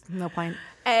 so it's no point.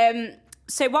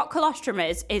 So what colostrum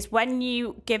is when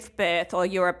you give birth or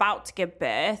you're about to give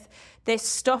birth, this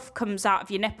stuff comes out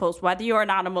of your nipples, whether you're an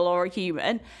animal or a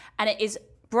human, and it is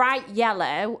bright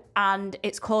yellow and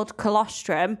it's called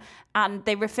colostrum, and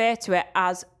they refer to it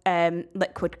as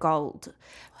liquid gold.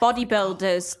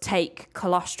 Bodybuilders take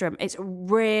colostrum. It's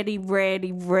really,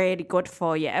 really, really good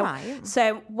for you. Right.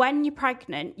 So when you're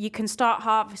pregnant, you can start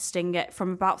harvesting it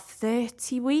from about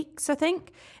 30 weeks, I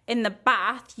think. In the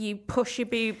bath, you push your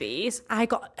boobies. I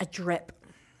got a drip.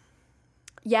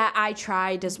 Yeah, I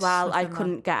tried as well. I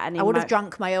couldn't get any. I would have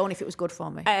drank my own if it was good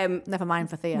for me. Never mind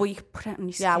for Thea. Well, you could put it on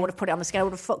your skin. Yeah, I would have put it on my skin. I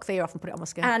would have fucked Thea off and put it on my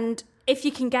skin. And if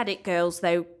you can get it, girls,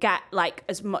 though, get like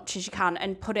as much as you can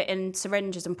and put it in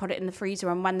syringes and put it in the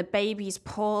freezer. And when the baby's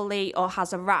poorly or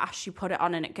has a rash, you put it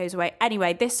on and it goes away.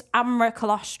 Anyway, this Amra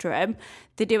colostrum,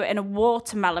 they do it in a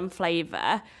watermelon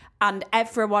flavour, and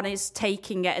everyone is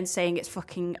taking it and saying it's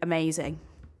fucking amazing.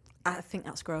 I think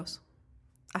that's gross.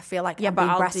 I feel like Yeah, I'm but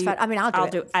being I'll breastfed. I mean, I'll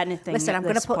do anything. Listen, at I'm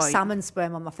going to this put point. salmon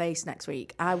sperm on my face next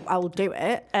week. I will do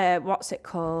it. What's it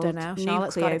called? Don't know.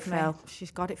 Charlotte's got it for me. Nucleophil.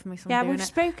 She's got it for me. So Yeah, I'm doing we've it.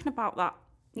 spoken about that.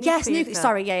 Yes, Nucleophil.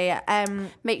 sorry, yeah.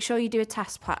 Make sure you do a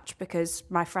test patch because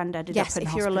my friend ended Yes, up in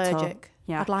if you're hospital. allergic.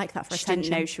 Yeah. I'd like that for She didn't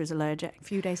attention. know she was allergic. A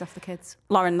few days off the kids.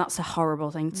 Lauren, that's a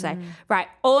horrible thing to say. Right,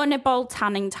 Ornibol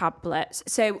tanning tablets.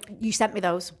 So You sent me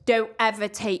those. don't ever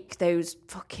take those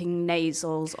fucking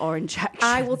nasals or injections.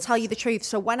 I will tell you the truth.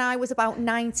 So when I was about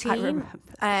 19,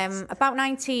 about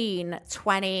 19,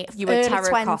 20, You were early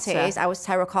terracotta. 20s, I was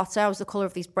terracotta. I was the colour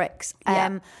of these bricks.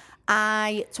 Yeah.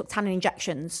 I took tanning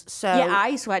injections. So Your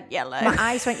eyes went yellow. my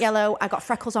eyes went yellow. I got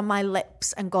freckles on my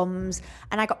lips and gums,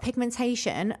 and I got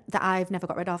pigmentation that I've never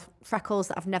got rid of. Freckles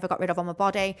that I've never got rid of on my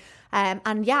body.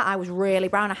 And yeah, I was really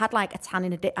brown. I had like a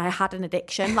tanning. I had an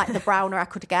addiction, like the browner I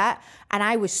could get, and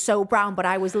I was so brown. But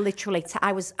I was literally.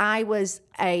 I was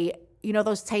a. You know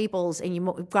those tables in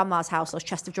your grandma's house, those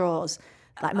chest of drawers,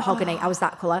 like mahogany. I was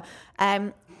that colour.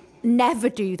 Never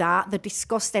do that. They're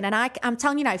disgusting. And I'm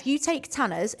telling you now, if you take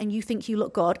tanners and you think you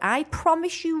look good, I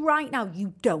promise you right now,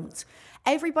 you don't.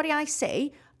 Everybody I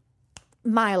see,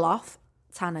 mile off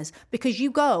tanners, because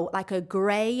you go like a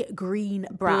grey, green,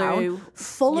 brown, Blue.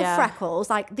 full of Yeah.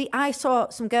 freckles. Like I saw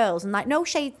some girls and like no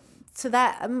shade to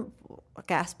them. I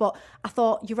guess. But I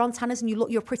thought, you're on tanners and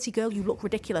you're a pretty girl, you look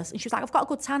ridiculous. And she was like, I've got a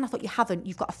good tan. I thought, you haven't.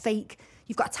 You've got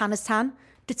a tanner's tan.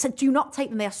 Do not take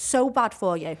them. They are so bad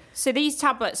for you. So these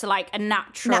tablets are like a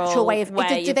natural way of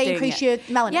do they increase your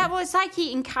melanin? Yeah, well, it's like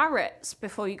eating carrots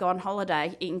before you go on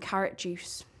holiday, eating carrot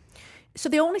juice. So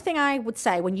the only thing I would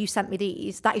say when you sent me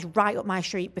these, that is right up my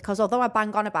street, because although I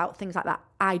bang on about things like that,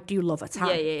 I do love a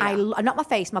tan. Yeah. Not my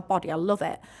face, my body, I love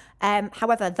it.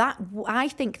 However, I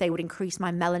think they would increase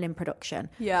my melanin production.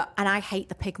 Yeah. And I hate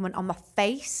the pigment on my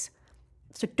face,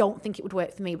 so don't think it would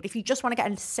work for me. But if you just want to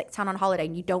get a sick tan on holiday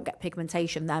and you don't get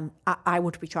pigmentation, then I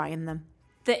would be trying them.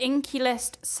 The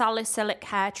Inculist Salicylic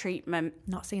Hair Treatment.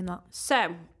 Not seeing that.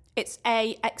 So... it's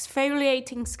a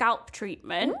exfoliating scalp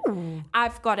treatment. Ooh.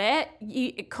 I've got it.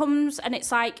 It comes and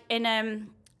it's like in a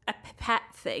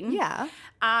pipette thing. Yeah.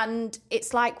 And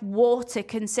it's like water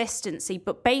consistency,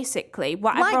 but basically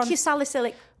like your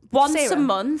salicylic once serum. a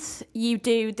month, you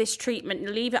do this treatment. You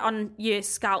leave it on your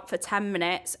scalp for 10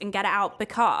 minutes and get it out,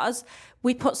 because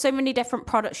we put so many different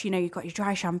products. You know, you've got your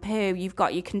dry shampoo, you've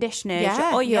got your conditioners,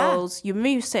 your oils, your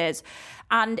mousses,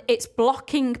 and it's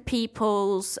blocking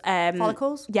people's...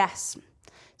 follicles? Yes.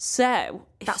 So...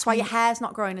 that's why your hair's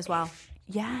not growing as well.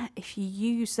 Yeah, if you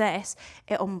use this,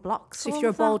 it unblocks. So if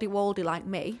you're a baldy-waldy like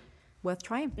me, worth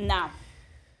trying. Now...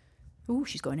 ooh,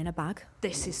 she's going in a bag.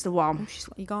 This is the one. She's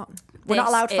what you got. We're not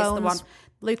allowed is the phones. one.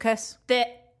 Lucas.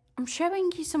 I'm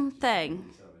showing you something.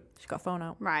 She's got a phone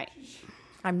out. Right.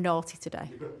 I'm naughty today.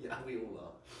 Yeah, we all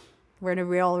are. We're in a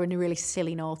really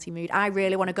silly, naughty mood. I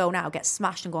really want to go now, get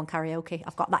smashed and go on karaoke.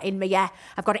 I've got that in me, yeah.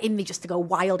 I've got it in me just to go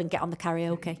wild and get on the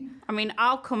karaoke. I mean,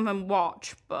 I'll come and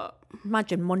watch, but...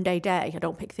 imagine Monday day, I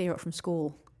don't pick Thea up from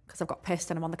school because I've got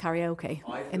pissed and I'm on the karaoke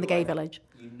in the gay village.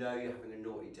 You know you're having a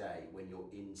naughty day when you're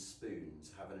in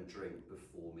Spoons having a drink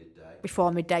before midday.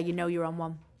 Before midday, you know you're on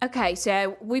one. Okay,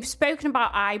 so we've spoken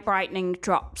about eye brightening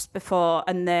drops before,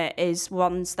 and there is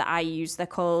ones that I use. They're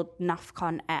called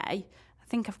Nafcon A. I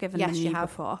think I've given them you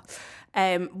before.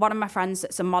 One of my friends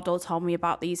that's a model told me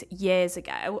about these years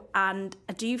ago, and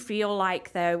I do feel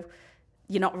like, though,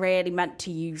 you're not really meant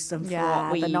to use them for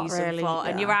what we use them for,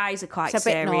 and your eyes are quite it's a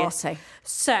bit serious. naughty.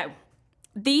 So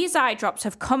these eye drops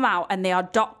have come out, and they are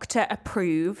doctor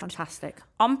approved. Fantastic.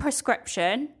 On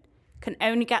prescription. Can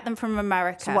only get them from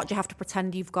America. So what do you have to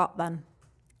pretend you've got then?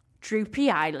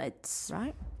 Droopy eyelids.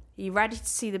 Right. Are you ready to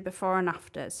see the before and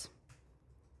afters?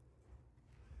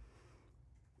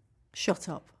 Shut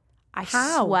up. I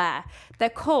swear. They're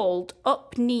called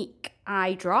Upneek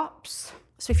eye drops.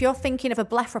 So if you're thinking of a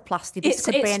blepharoplasty, this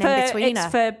could be an in-betweener. It's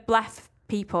for bleph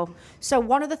people. So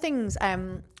one of the things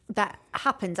that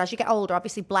happens as you get older,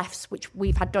 obviously blephs, which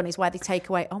we've had done, is where they take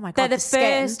away, oh my God, they're the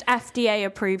skin. first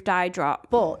FDA-approved eye drop.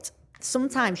 But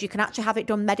sometimes you can actually have it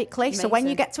done medically. Amazing. So when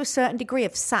you get to a certain degree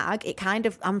of sag, it kind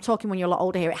of, I'm talking when you're a lot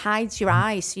older here, it hides your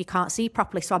eyes so you can't see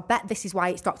properly. So I bet this is why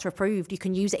it's doctor approved. You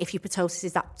can use it if your ptosis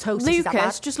is that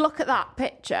Lucas, just look at that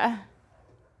picture.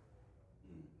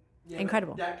 Yeah,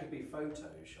 incredible. That could be photoshopped.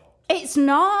 It's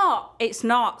not. It's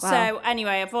not. Wow. So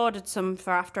anyway, I've ordered some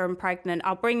for after I'm pregnant.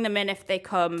 I'll bring them in if they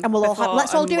come. And we'll all have,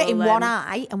 let's all do it in one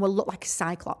eye and we'll look like a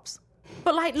cyclops.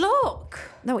 But like, look.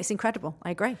 No, it's incredible.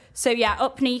 I agree. So yeah,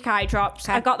 Upneek eye drops.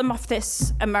 Okay. I got them off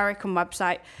this American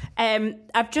website.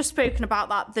 I've just spoken about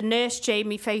that. The Nurse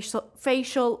Jamie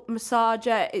facial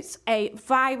massager. It's a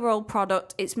viral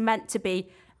product. It's meant to be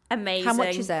amazing. How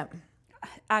much is it?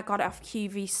 I got it off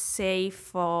QVC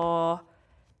for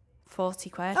 40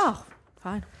 quid. Oh,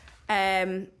 fine.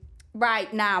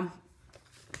 Right now,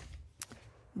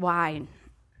 wine.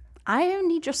 I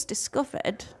only just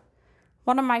discovered,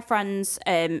 one of my friends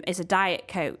is a diet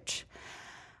coach,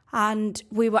 and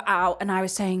we were out and I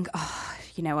was saying, oh,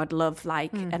 you know, I'd love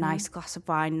like a nice glass of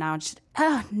wine now. And she said,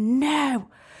 oh no,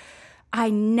 I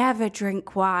never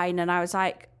drink wine. And I was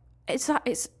like, it's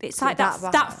like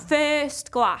that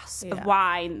first glass of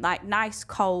wine, like nice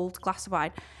cold glass of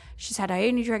wine. She said, I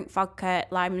only drink vodka,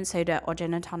 lime and soda, or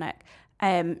gin and tonic.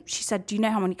 She said, do you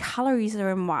know how many calories are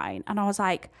in wine? And I was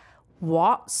like,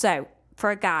 what? So, for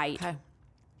a guide,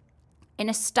 in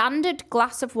a standard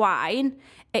glass of wine,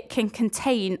 it can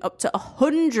contain up to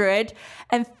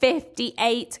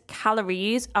 158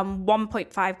 calories and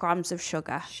 1.5 grams of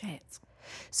sugar. Shit.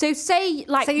 So say,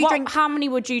 like, how many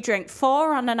would you drink?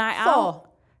 4 on a night out?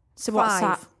 So what's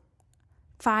that?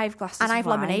 5 glasses and I have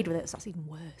of wine. lemonade with it, so that's even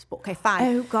worse. But okay, 5.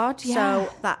 Oh, God, yeah. So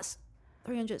that's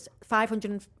 300,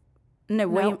 500. No,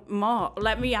 way more.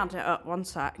 Let me add it up, one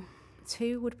sec.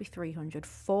 2 would be 300.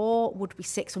 4 would be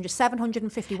 600.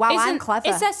 750. Wow, I'm clever.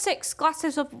 Is there 6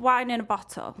 glasses of wine in a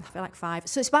bottle? I feel like 5.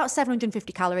 So it's about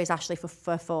 750 calories, Ashley, for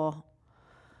 4.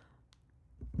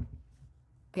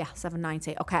 Yeah,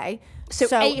 $7.90. Okay. So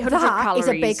 800 that calories is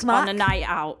a Big Mac. on a night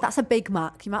out. That's a Big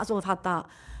Mac. You might as well have had that.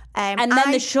 And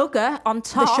then the sugar on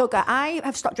top. The sugar. I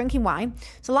have stopped drinking wine.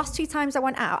 So the last 2 times I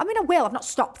went out, I mean, I will. I've not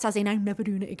stopped, as in I'm never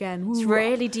doing it again. It's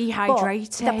really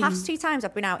dehydrating. But the past 2 times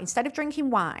I've been out, instead of drinking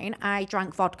wine, I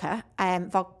drank vodka.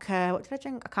 What did I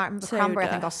drink? I can't remember. Soda. Cranberry, I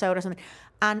think, or soda or something.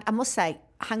 And I must say,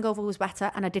 hangover was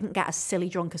better, and I didn't get as silly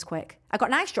drunk as quick. I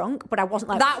got nice drunk, but I wasn't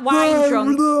like that wine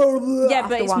drunk. Yeah,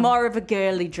 but it's wine. more of a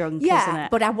girly drunk, yeah, isn't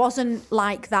it? but I wasn't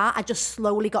like that. I just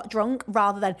slowly got drunk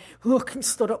rather than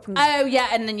stood up and oh yeah,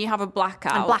 and then you have a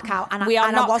blackout. And we are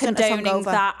and not I wasn't condoning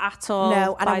that at all.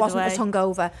 No, and I wasn't as as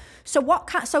hungover. So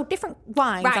so different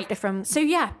wines have different. So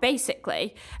yeah,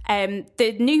 basically,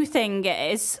 the new thing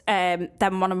is,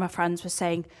 then one of my friends was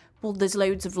saying, well, there's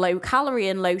loads of low calorie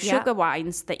and low sugar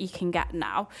wines that you can get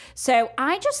now. So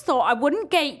I just thought I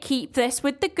wouldn't gatekeep this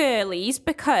with the girlies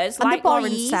because, And like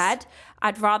Lauren said,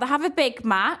 I'd rather have a Big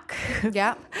Mac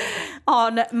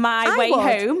on my way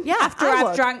home after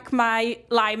I've drank my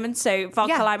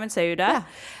vodka lime and soda.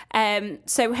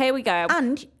 So here we go.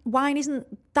 And wine isn't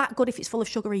that good if it's full of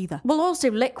sugar either. Well, also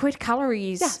liquid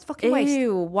calories. Yeah, it's fucking waste.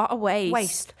 Ew, what a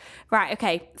waste. Right,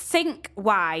 okay. Think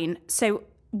wine. So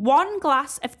 1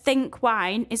 glass of think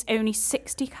wine is only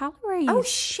 60 calories. Oh,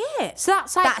 shit. So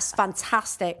that's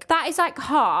fantastic. That is like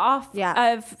half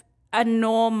of a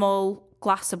normal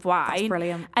glass of wine. That's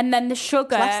brilliant. And then the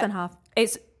sugar It's less than half.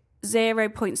 is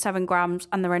 0.7 grams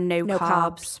and there are no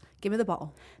carbs. Give me the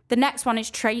bottle. The next one is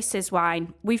Trace's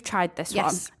wine. We've tried this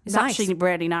one. It's actually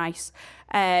really nice.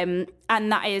 And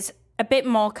that is a bit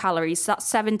more calories. So that's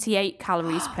 78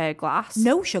 calories per glass.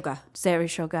 No sugar. 0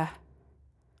 sugar.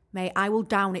 Mate, I will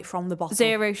down it from the bottle.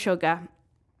 0 sugar.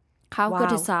 How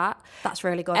good is that? That's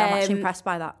really good. I'm actually impressed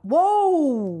by that.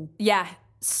 Whoa! Yeah.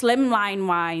 Slimline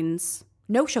wines.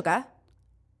 No sugar.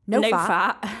 No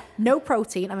fat. fat. No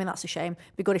protein. I mean, that's a shame.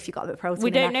 It'd be good if you got a bit of protein. We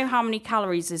in don't there. know how many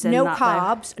calories is in No that,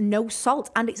 carbs, no salt,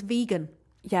 and it's vegan.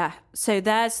 Yeah. So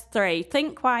there's 3.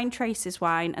 Think wine, Trace's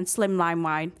wine, and Slimline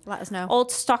wine. Let us know. All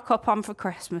to stock up on for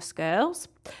Christmas, girls.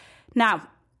 Now,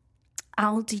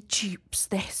 Aldi dupes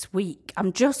this week.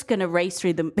 I'm just going to race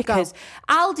through them because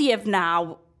Aldi have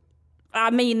now, I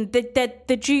mean,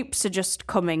 the dupes are just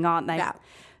coming, aren't they? Yeah.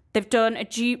 They've done a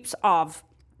dupes of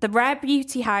the Rare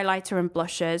Beauty highlighter and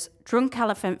blushers, Drunk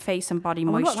Elephant face and body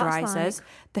moisturisers,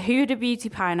 the Huda Beauty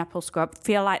pineapple scrub.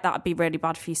 Feel like that would be really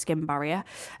bad for your skin barrier.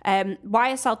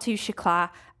 YSL Touche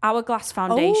Eclat, Hourglass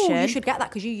foundation. Oh, you should get that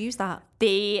because you use that.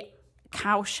 The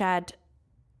Cowshed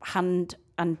hand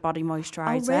and body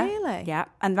moisturiser. Oh, really? Yeah,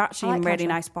 and they're actually in really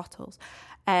nice bottles.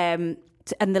 And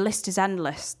the list is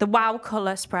endless. The Wow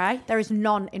Colour Spray. There is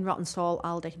none in Rawtenstall,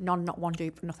 Aldi. None, not one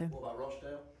dupe, nothing. What about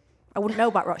Rochdale? I wouldn't know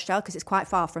about Rochdale because it's quite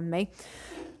far from me.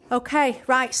 Okay,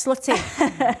 right, slutty.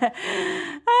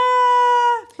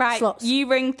 Right, Sluts. you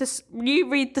read the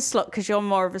slut because you're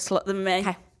more of a slut than me.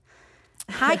 Okay.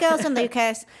 Hi, girls and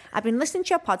Lucas. I've been listening to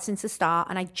your pod since the start,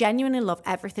 and I genuinely love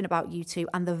everything about you two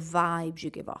and the vibes you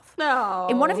give off. No.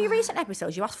 In one of your recent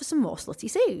episodes, you asked for some more Slutty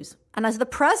Sues. And as the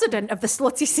president of the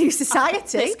Slutty Sue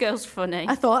Society, This girl's funny.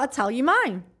 I thought I'd tell you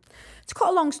mine. To cut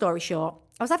a long story short,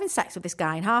 I was having sex with this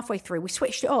guy, and halfway through, we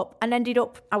switched it up and ended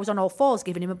up, I was on all fours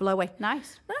giving him a blowy.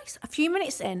 Nice. A few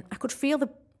minutes in, I could feel the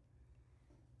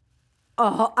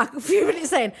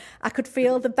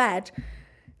bed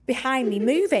behind me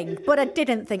moving, but I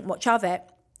didn't think much of it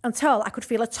until I could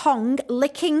feel a tongue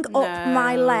licking up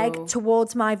my leg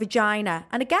towards my vagina.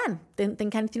 And again, didn't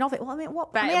think anything of it. Well, I mean,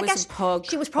 what? Bet I mean, it I was guess a pug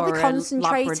she was probably or a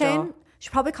concentrating. Labrador. She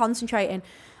was probably concentrating.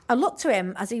 I looked to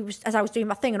him as I was doing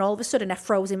my thing, and all of a sudden I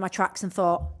froze in my tracks and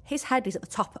thought, his head is at the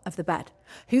top of the bed.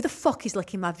 Who the fuck is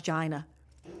licking my vagina?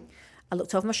 I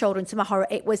looked over my shoulder, and to my horror,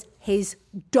 it was his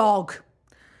dog.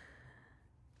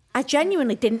 I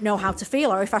genuinely didn't know how to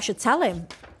feel or if I should tell him,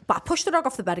 but I pushed the dog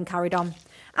off the bed and carried on.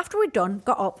 After we'd done,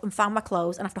 got up and found my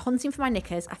clothes, and after hunting for my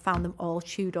knickers, I found them all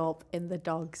chewed up in the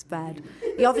dog's bed.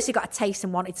 He obviously got a taste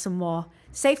and wanted some more.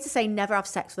 Safe to say, never have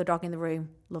sex with a dog in the room.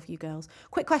 Love you, girls.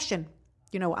 Quick question.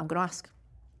 You know what I'm going to ask?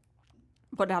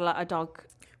 Would I let a dog?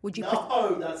 Would you?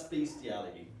 No, that's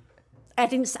bestiality. I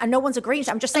didn't. And no one's agreeing.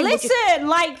 I'm just saying. Listen,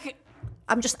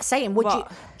 I'm just saying. Would you?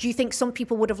 Do you think some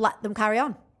people would have let them carry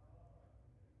on?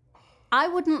 I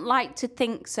wouldn't like to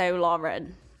think so,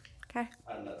 Lauren. Okay.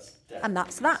 And that's And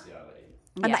that's that.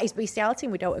 And that is bestiality,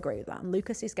 and we don't agree with that. And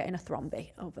Lucas is getting a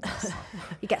thromby over this.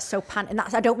 He gets so panting.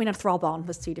 I don't mean a throb on.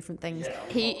 There's two different things. Yeah,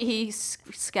 He's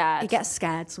scared. He gets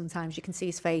scared sometimes. You can see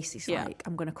his face. He's like,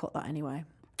 I'm going to cut that anyway.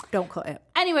 Don't cut it.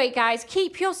 Anyway, guys,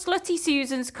 keep your slutty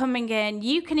Susans coming in.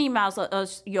 You can email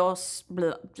us your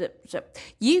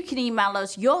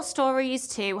stories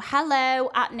to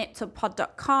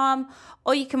hello@niptubpod.com,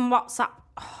 or you can WhatsApp.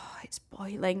 Oh, it's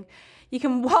boiling. You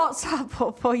can WhatsApp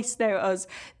or voice note us.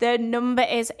 The number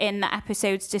is in the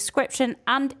episode's description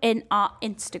and in our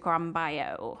Instagram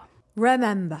bio.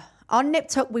 Remember, on Nip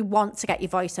Tuck, we want to get your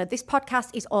voice heard. This podcast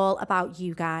is all about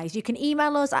you guys. You can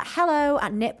email us at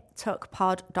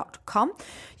hello@niptuckpod.com.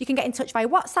 You can get in touch via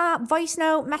WhatsApp, voice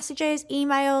note, messages,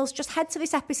 emails. Just head to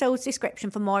this episode's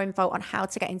description for more info on how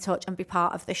to get in touch and be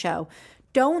part of the show.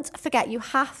 Don't forget, you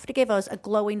have to give us a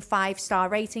glowing 5-star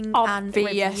rating and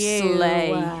review.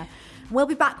 We'll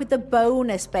be back with the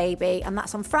bonus, baby, and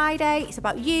that's on Friday. It's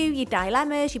about you, your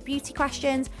dilemmas, your beauty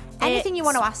questions, anything you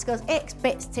want to ask us. Icks,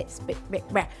 bits, tits,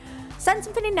 Send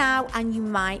something in now and you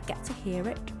might get to hear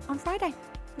it on Friday.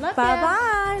 Love ya.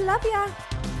 Bye-bye. Love ya.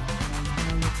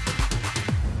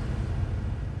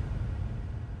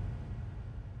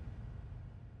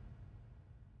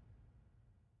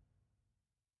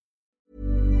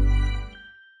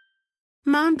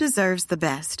 Mom deserves the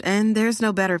best, and there's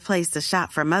no better place to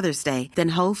shop for Mother's Day than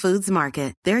Whole Foods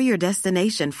Market. They're your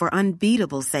destination for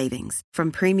unbeatable savings,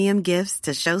 from premium gifts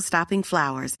to show-stopping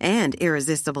flowers and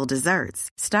irresistible desserts.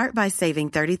 Start by saving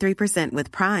 33%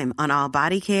 with Prime on all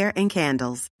body care and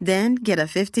candles. Then get a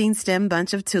 15-stem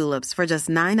bunch of tulips for just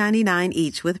 $9.99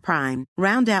 each with Prime.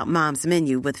 Round out Mom's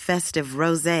menu with festive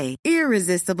rosé,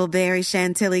 irresistible berry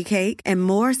chantilly cake, and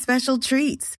more special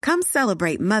treats. Come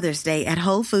celebrate Mother's Day at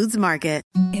Whole Foods Market.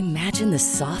 Imagine the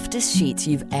softest sheets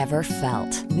you've ever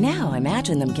felt. Now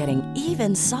imagine them getting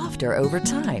even softer over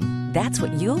time. That's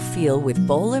what you'll feel with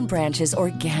Boll & Branch's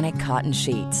organic cotton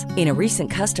sheets. In a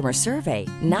recent customer survey,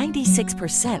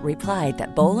 96% replied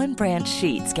that Boll & Branch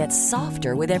sheets get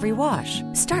softer with every wash.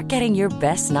 Start getting your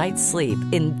best night's sleep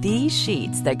in these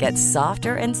sheets that get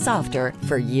softer and softer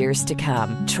for years to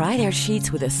come. Try their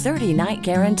sheets with a 30-night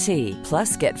guarantee.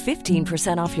 Plus, get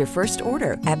 15% off your first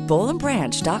order at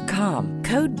bollandbranch.com.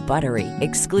 Code BUTTERY.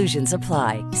 Exclusions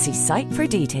apply. See site for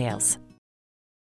details.